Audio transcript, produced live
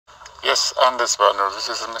Yes, on this panel, this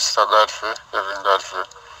is Mr. Godfrey, Kevin Godfrey.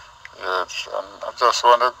 Yes, and I just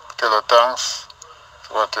want to tell you thanks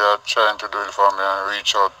for what you are trying to do for me and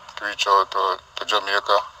reach out to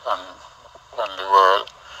Jamaica and the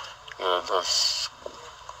world. Yeah, just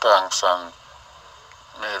thanks, and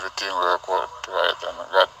may everything work out right,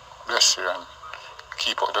 and God bless you and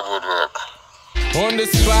keep up the good work. On the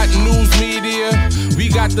spot news media, we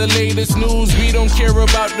got the latest news. We don't care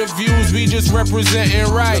about the views, we just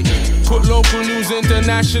representing right. Put local news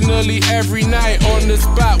internationally every night. On the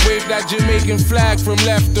spot, wave that Jamaican flag from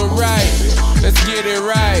left to right. Let's get it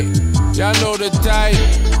right, y'all know the type.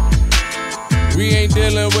 We ain't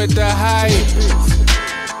dealing with the hype,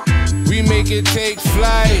 we make it take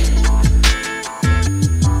flight.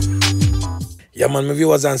 Yeah, man, my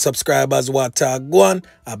viewers and subscribers, what go on?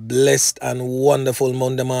 A blessed and wonderful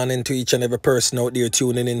Monday morning to each and every person out there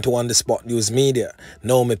tuning into On The Spot News Media.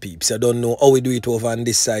 Now, my peeps, I don't know how we do it over on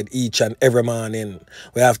this side each and every morning.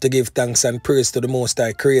 We have to give thanks and praise to the Most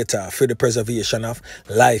High Creator for the preservation of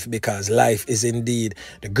life, because life is indeed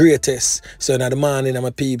the greatest. So in the morning,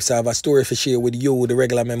 my peeps, I have a story to share with you, the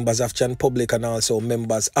regular members of Chan Public and also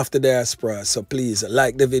members of the diaspora. So please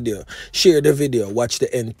like the video, share the video, watch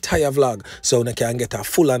the entire vlog so you can get a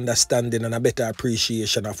full understanding and a better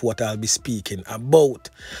appreciation of what I'll be speaking about.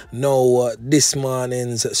 Now, this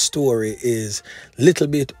morning's story is a little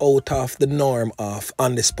bit out of the norm of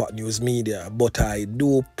On The Spot News Media, but I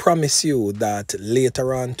do promise you that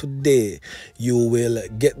later on today, you will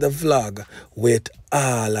get the vlog with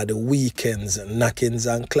all of the weekends, knockings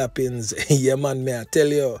and clappings. Yeah, man, may I tell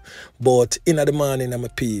you. But in the morning, my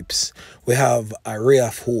peeps, we have a ray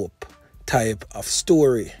of hope type of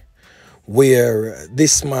story, where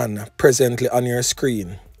this man presently on your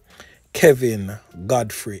screen, Kevin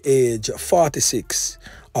Godfrey, age 46,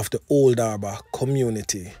 of the Old Harbour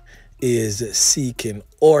community, is seeking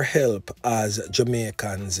our help as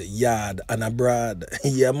Jamaicans yard and abroad.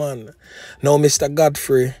 Yeah, man. Now, Mr.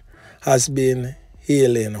 Godfrey has been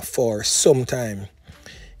healing for some time.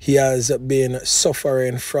 He has been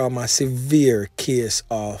suffering from a severe case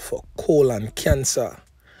of colon cancer.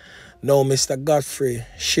 Now, Mr. Godfrey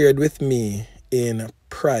shared with me in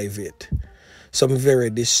private some very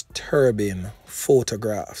disturbing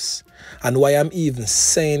photographs. And why I'm even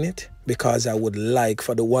saying it, because I would like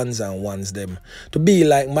for the ones and ones them to be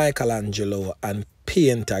like Michelangelo and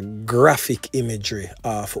paint a graphic imagery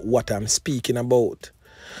of what I'm speaking about.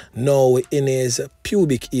 Now, in his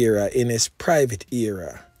pubic era, in his private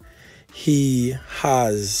era, he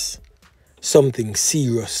has something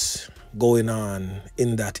serious going on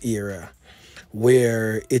in that era,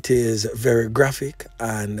 where it is very graphic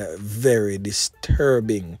and very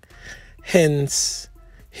disturbing. Hence,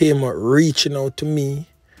 him reaching out to me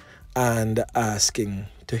and asking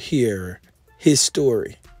to hear his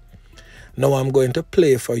story. Now I'm going to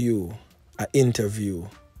play for you an interview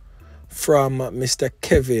from Mr.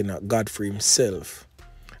 Kevin Godfrey himself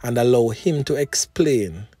and allow him to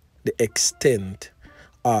explain the extent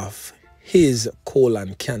of his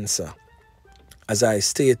colon cancer. As I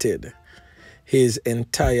stated, his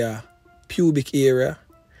entire pubic area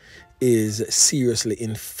is seriously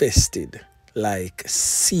infested, like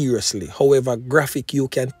seriously. However graphic you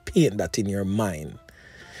can paint that in your mind,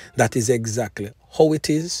 that is exactly how it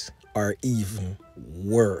is, or even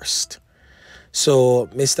worse. So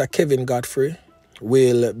Mr. Kevin Godfrey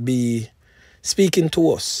will be speaking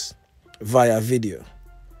to us via video.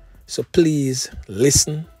 So please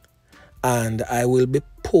listen, and I will be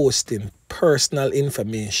posting personal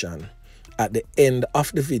information at the end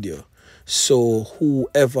of the video. So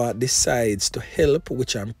whoever decides to help,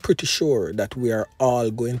 which I'm pretty sure that we are all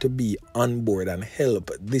going to be on board and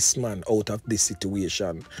help this man out of this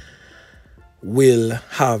situation, will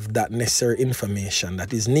have that necessary information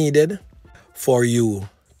that is needed for you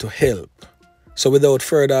to help. So without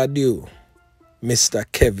further ado, Mr.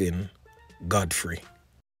 Kevin Godfrey.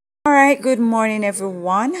 All right, good morning,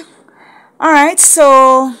 everyone. All right,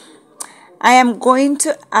 so I am going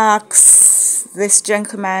to ask this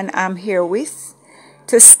gentleman I'm here with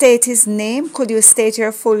to state his name. Could you state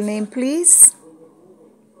your full name, please?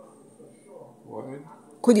 What?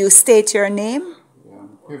 Could you state your name? Yeah,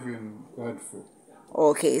 I'm Kevin Godfrey.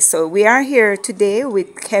 Okay, so we are here today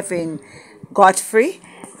with Kevin Godfrey.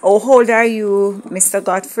 How old are you, Mr.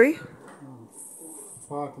 Godfrey?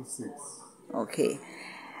 46. Okay.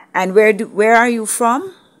 And where are you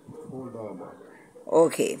from? Old Harbour.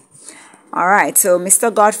 Okay. All right. So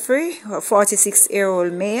Mr. Godfrey, a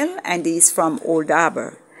 46-year-old male, and he's from Old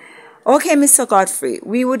Harbour. Okay, Mr. Godfrey,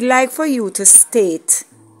 we would like for you to state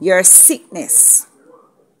your sickness.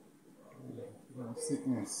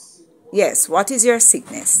 Sickness. Yes, what is your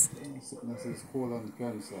sickness? This is colon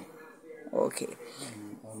cancer. Okay.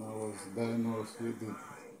 And I was diagnosed with it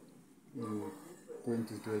in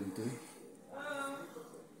 2020.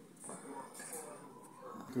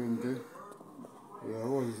 Yeah, I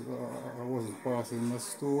was passing my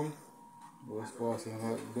stool. I was passing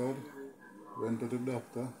like blood. Went to the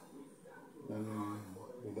doctor, and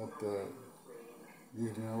the doctor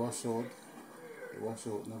gave me a washout. The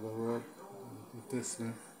washout never worked. He tested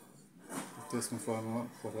me for my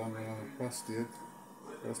prostate.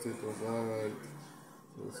 Prostate was alright.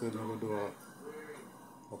 So he said we do a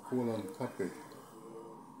colonoscopy.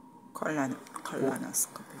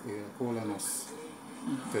 Colonoscopy. Yeah,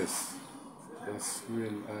 colonoscopy test. That's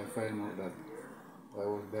when I find out that I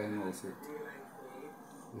was diagnosed with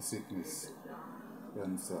the sickness,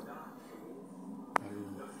 cancer.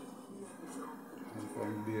 And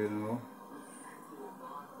from there now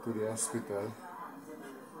to the hospital.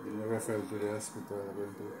 Then I referred to the hospital. I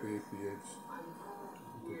went to KPH.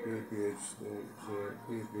 The KPH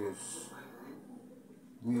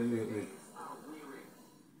immediately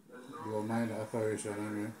do a minor operation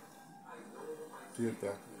on me,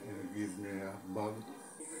 theater, and give me a bag.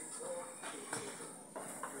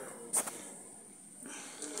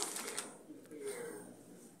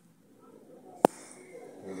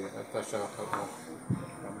 So they attach a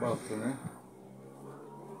bag to me.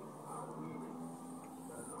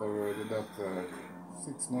 Afterwards, the doctor,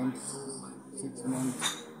 6 months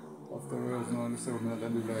afterwards, now they said I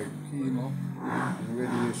do like chemo and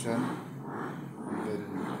radiation, and then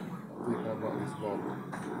take about this bag.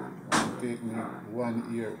 And it take me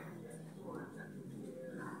 1 year.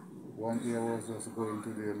 1 year was just going to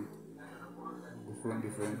them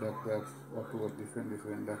different doctor approach,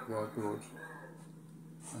 different doctor approach,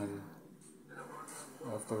 and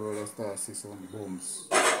afterwards I start to see some bumps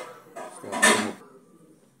start to come up.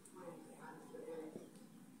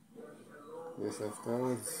 Yes,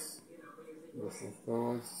 afterwards,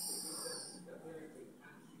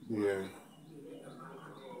 there,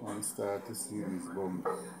 I start to see these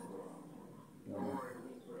bumps.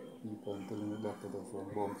 Keep on telling the doctor that some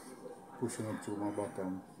bumps pushing up through my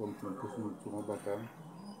bottom, something pushing up through my bottom,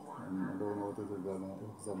 and I don't know what to do, then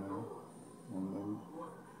examine. And then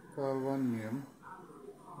call one name,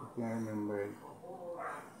 I can't remember it,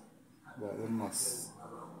 that the mass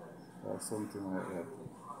or something like that.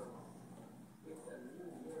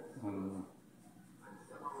 And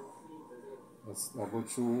I go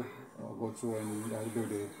through and I do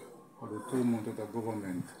the 2 months of the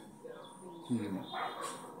government chemo.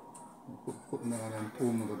 Put me on 2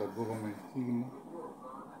 months of the government chemo.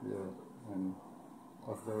 Yeah, and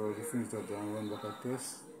after I finished that and went back a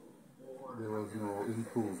test, there was no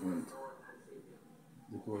improvement.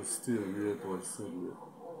 It was still where it was severe.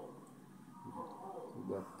 The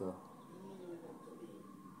doctor,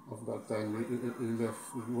 of that time, he left,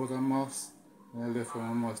 it was a mass, and I left from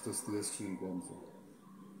a mass to stage 3 cancer.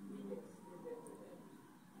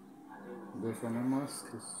 Left from a mass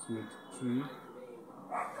to stage 3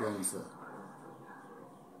 cancer.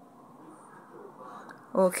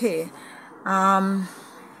 Okay.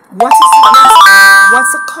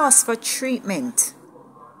 What's the cost for treatment?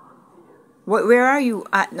 Where are you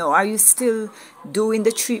at now? Are you still doing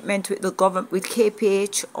the treatment with the government, with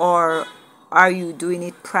KPH, or are you doing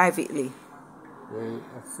it privately? Well,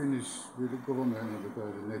 I finished with the government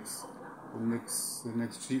because the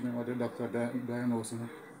next treatment what the doctor diagnosed me,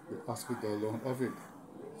 the hospital don't have it.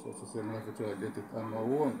 So she said I have to try to get it on my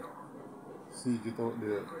own. Seek it out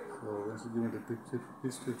there. So when she gave me the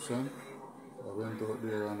prescription, I went out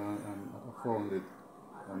there and I found it.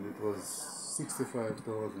 And it was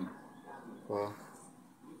 65,000 for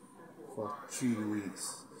 3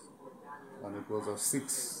 weeks. And it was a six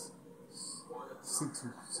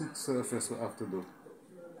surface we have to do.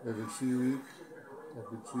 Every 3 weeks,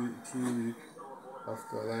 three weeks,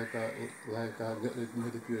 after I get the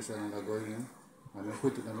medication and I go in and I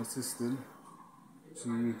put it in the system,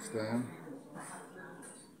 3 weeks time,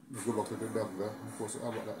 I go back to the doctor and force to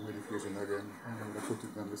about that medication again and then I put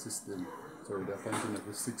it in the system. So that continued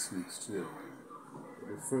for 6 weeks straight.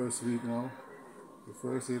 The first week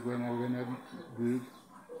when I did,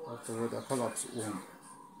 afterward I collapsed home.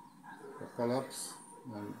 I collapsed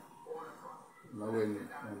and I went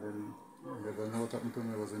and then they don't know what happened to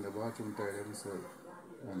me. I was in the bathroom tired myself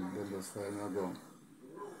and then just fell down.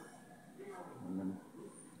 And then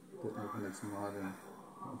took me the next morning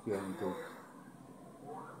and came to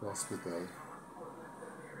the hospital.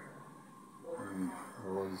 And I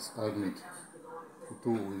was admitted for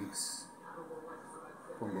 2 weeks.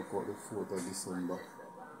 Come back out the 4th of December.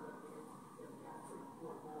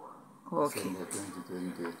 Okay. December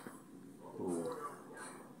 2022.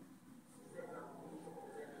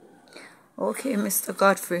 Okay, Mr.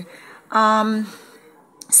 Godfrey.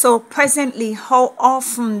 So presently, how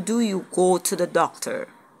often do you go to the doctor?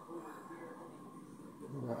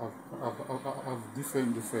 I've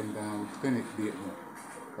different clinic date now.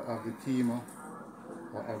 I have the chemo,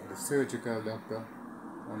 I have the surgical doctor,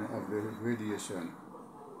 and I have the radiation.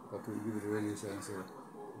 That will give the radiation. So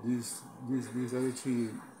these are the three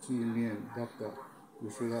main doctor we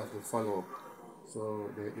should have to follow up. So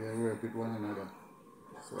they work with one another.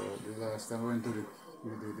 So the last time I went to the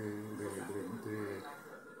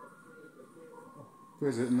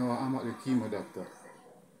present now I'm at the chemo doctor.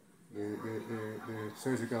 The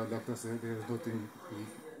surgical doctor said there's nothing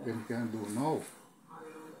they can do now.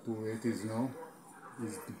 To where it is now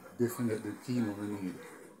is definitely chemo we need.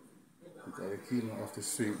 Because the chemo have to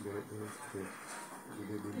shrink the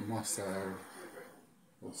muscle or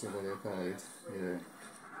whatever they call it, yeah,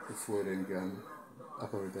 before they can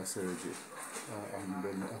operate a surgery. And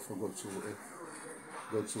then I have to go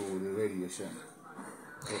through the radiation.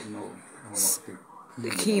 But no, I'm not The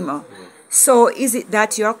chemo. Yeah. So is it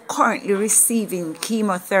that you're currently receiving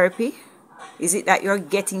chemotherapy? Is it that you're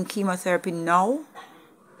getting chemotherapy now?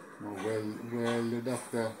 No, well, the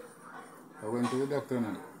doctor, I went to the doctor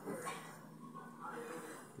now.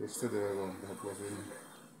 Yesterday, that was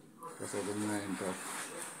on the 9th of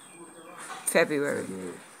February.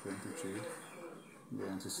 23. Yeah,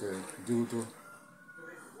 and she said, due to,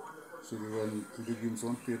 she did give me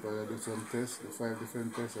some paper, I did some tests, the 5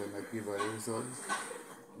 different tests, and I gave her the results.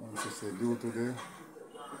 And she said, due to the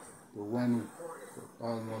one,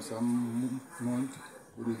 almost a month,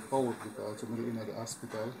 we did out because somebody in the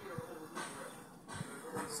hospital.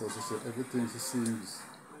 So she said everything she seems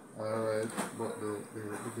alright, but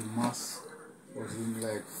the mass was in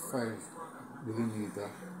like 5 millimeter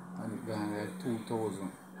and it gone like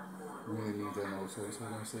 2,000 millimeter now. So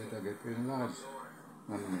I said I get enlarged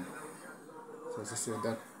on me. So she said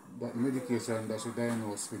that medication that she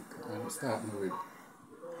diagnosed with and start me with,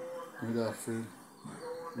 me have to,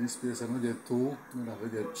 in space I get 2, me have to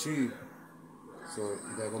get 3. So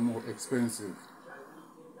it's like more expensive.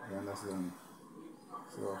 You understand?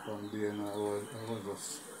 So from there I was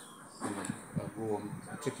just, I go home,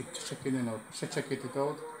 check it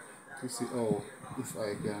out to see how if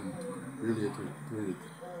I can relate to it.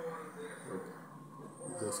 But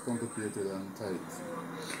just complicated and tight.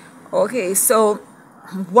 Okay, so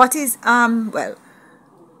what is well,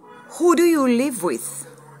 who do you live with?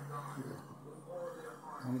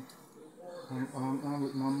 I'm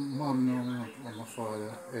with my mom now and my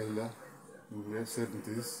father, elder, in their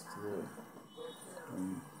 70s.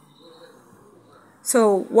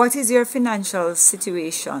 So what is your financial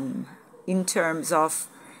situation in terms of,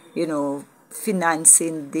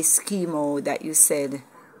 financing this chemo that you said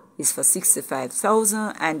is for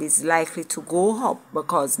 65,000 and is likely to go up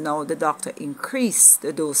because now the doctor increased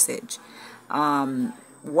the dosage.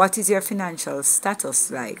 What is your financial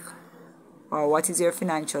status like? Or what is your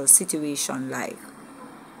financial situation like?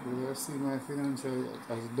 Well, I see my financial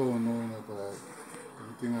as down now, because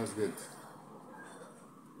everything has get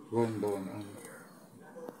run down, and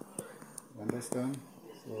understand?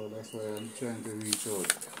 So that's why I'm trying to reach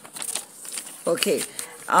out. Okay.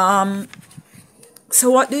 So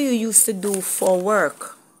what do you used to do for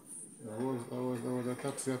work? I was a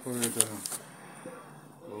taxi operator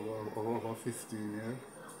over 15 years.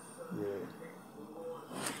 Yeah.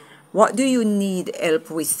 What do you need help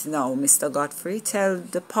with now, Mr. Godfrey? Tell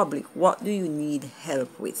the public, what do you need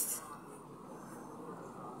help with?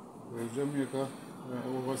 Well, Jamaica,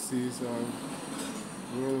 overseas,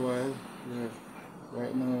 worldwide. Yeah.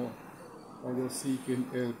 Right now, I'm just seeking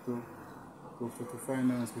help to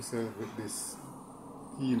finance myself with this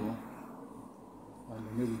chemo and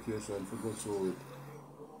the medication to go through it.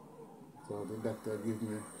 So the doctor give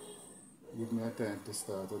me a time to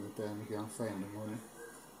start, and the time we can find the money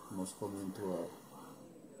must come into her,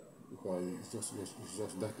 because it's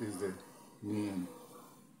just that is the main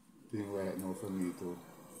thing right now for me to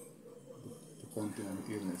continue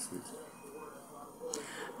the illness with.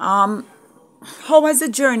 How has the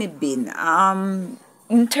journey been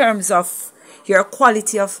in terms of your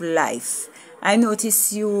quality of life? I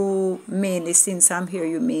notice you mainly, since I'm here,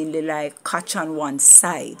 you mainly like catch on one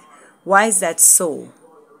side. Why is that so?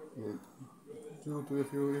 Yeah. Due to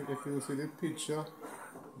if you see the picture,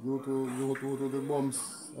 due to the bumps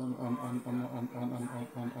on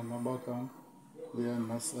my bottom, they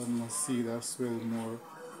must see that swell more,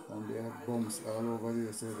 and they have bumps all over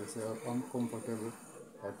there. So they say I'm uncomfortable.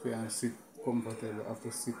 I can't sit comfortable. I have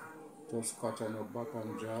to sit just catch on the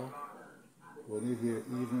bottom jaw.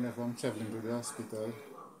 Even if I'm traveling to the hospital,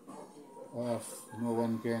 I have no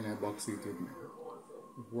one can in a back seat with me.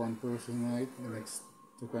 if one person right, the next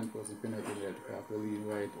second person cannot do that. You have to lean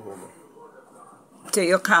right over. So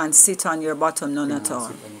you can't sit on your bottom none at all.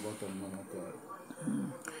 Sit on the bottom none at all.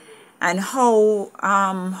 And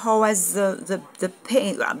how has the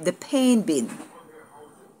pain been?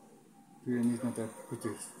 Pain is not a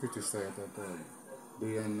pretty sight at all.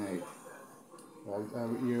 Day and night.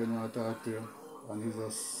 I hear him talk to you, and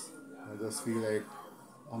I just feel like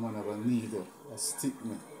I'm gonna have a needle, a stick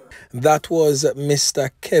me. That was Mr.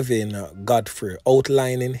 Kevin Godfrey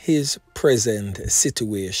outlining his present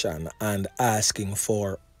situation and asking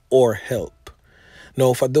for our help.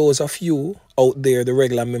 Now, for those of you out there, the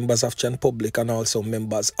regular members of Chan Public and also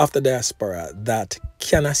members of the diaspora that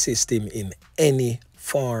can assist him in any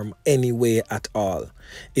form, any way at all,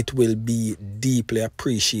 it will be deeply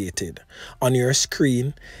appreciated. On your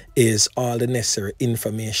screen is all the necessary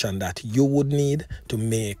information that you would need to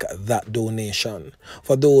make that donation.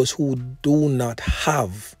 For those who do not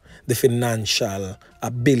have the financial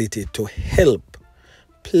ability to help,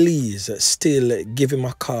 please still give him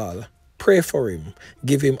a call. Pray for him.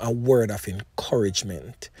 Give him a word of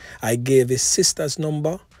encouragement. I gave his sister's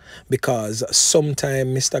number because sometimes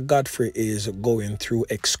Mr. Godfrey is going through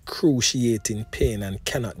excruciating pain and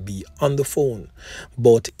cannot be on the phone.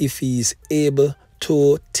 But if he's able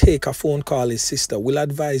to take a phone call, his sister will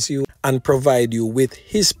advise you and provide you with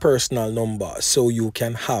his personal number so you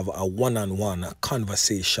can have a one-on-one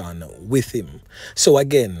conversation with him. So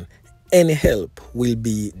again, any help will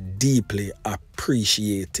be deeply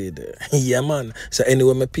appreciated. Yeah, man. So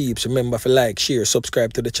anyway, my peeps, remember to like, share,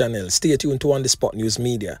 subscribe to the channel. Stay tuned to On The Spot News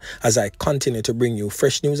Media as I continue to bring you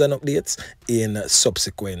fresh news and updates in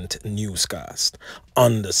subsequent newscast.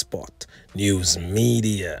 On The Spot News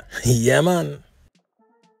Media. Yeah, man.